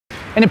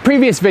In a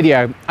previous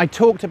video, I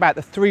talked about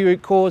the 3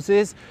 root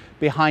causes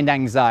behind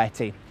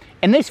anxiety.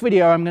 In this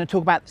video, I'm going to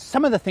talk about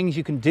some of the things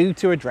you can do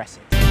to address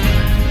it.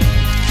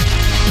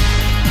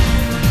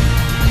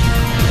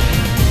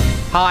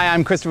 Hi,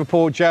 I'm Christopher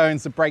Paul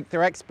Jones, the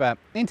Breakthrough Expert.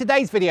 In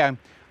today's video,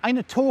 I'm going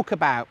to talk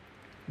about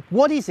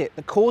what is it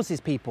that causes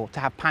people to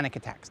have panic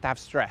attacks, to have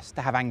stress, to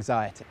have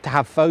anxiety, to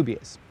have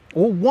phobias.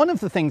 Well, one of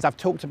the things I've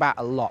talked about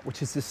a lot,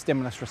 which is the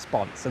stimulus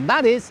response, and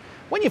that is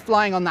when you're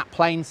flying on that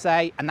plane,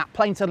 say, and that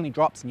plane suddenly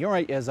drops and you're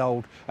 8 years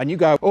old and you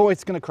go, oh,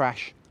 it's going to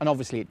crash, and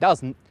obviously it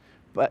doesn't,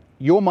 but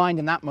your mind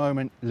in that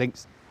moment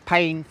links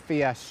pain,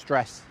 fear,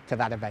 stress to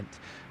that event.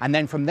 And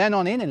then from then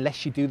on in,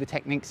 unless you do the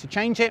techniques to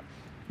change it,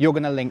 you're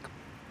going to link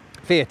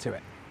fear to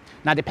it.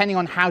 Now, depending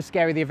on how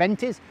scary the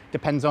event is,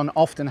 depends on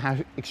often how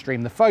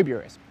extreme the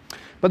phobia is.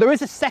 But there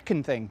is a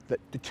second thing that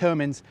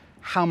determines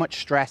how much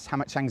stress, how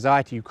much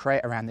anxiety you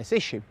create around this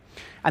issue.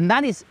 And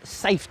that is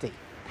safety.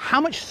 How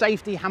much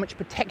safety, how much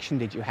protection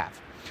did you have?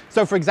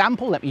 So for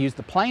example, let me use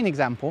the plane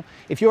example.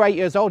 If you're 8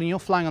 years old and you're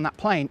flying on that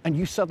plane and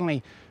you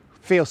suddenly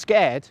feel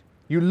scared,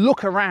 you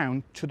look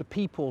around to the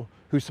people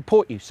who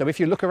support you. So if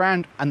you look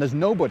around and there's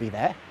nobody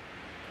there,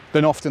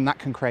 then often that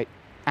can create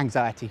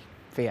anxiety,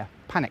 fear,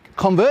 panic.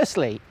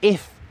 Conversely,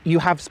 if you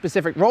have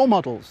specific role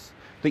models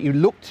that you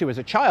look to as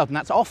a child, and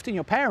that's often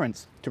your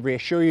parents, to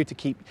reassure you, to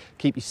keep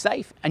you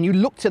safe, and you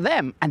look to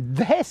them and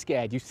they're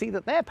scared, you see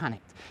that they're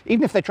panicked.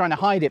 Even if they're trying to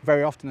hide it,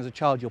 very often as a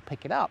child you'll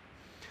pick it up.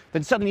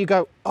 Then suddenly you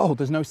go, oh,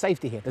 there's no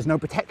safety here, there's no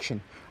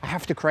protection, I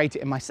have to create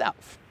it in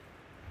myself.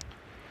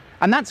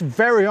 And that's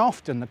very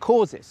often the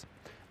causes.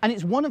 And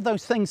it's one of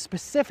those things,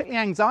 specifically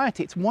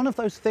anxiety, it's one of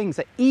those things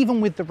that even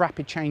with the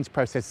rapid change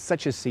process,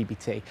 such as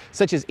CBT,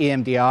 such as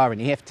EMDR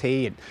and EFT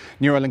and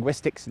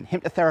neurolinguistics and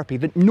hypnotherapy,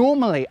 that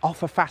normally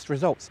offer fast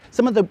results,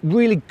 some of the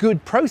really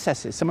good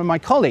processes, some of my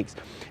colleagues,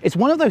 it's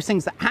one of those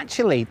things that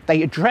actually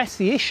they address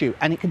the issue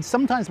and it can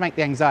sometimes make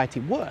the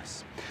anxiety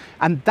worse.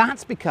 And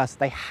that's because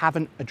they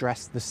haven't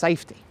addressed the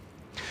safety.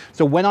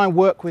 So when I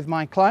work with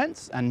my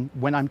clients and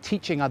when I'm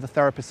teaching other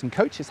therapists and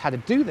coaches how to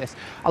do this,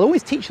 I'll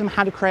always teach them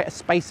how to create a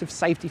space of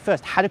safety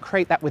first, how to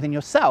create that within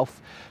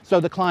yourself so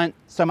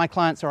my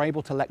clients are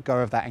able to let go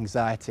of that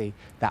anxiety,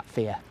 that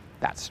fear,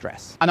 that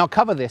stress. And I'll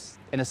cover this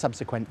in a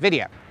subsequent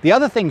video. The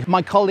other thing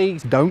my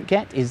colleagues don't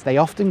get is they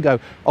often go,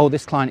 oh,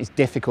 this client is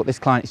difficult, this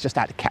client is just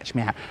out to catch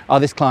me out, oh,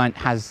 this client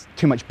has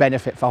too much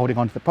benefit for holding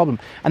on to the problem.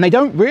 And they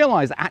don't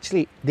realize that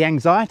actually the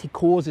anxiety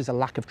causes a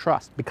lack of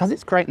trust. Because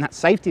it's creating that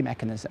safety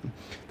mechanism,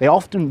 they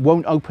often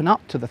won't open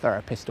up to the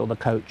therapist or the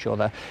coach or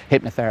the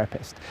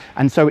hypnotherapist.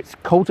 And so it's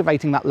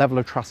cultivating that level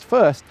of trust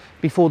first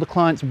before the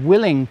client's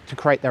willing to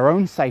create their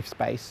own safe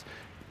space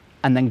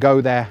and then go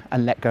there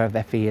and let go of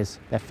their fears,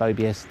 their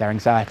phobias, their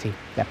anxiety,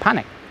 their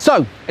panic.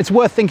 So it's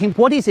worth thinking,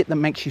 what is it that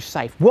makes you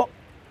safe? What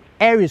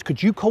areas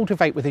could you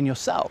cultivate within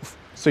yourself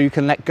so you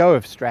can let go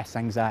of stress,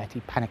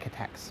 anxiety, panic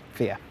attacks,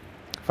 fear,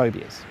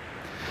 phobias?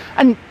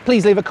 And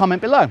please leave a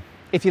comment below.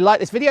 If you like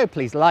this video,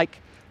 please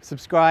like,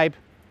 subscribe,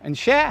 and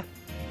share.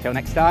 Till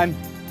next time,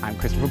 I'm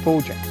Christopher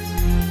Paul Jones.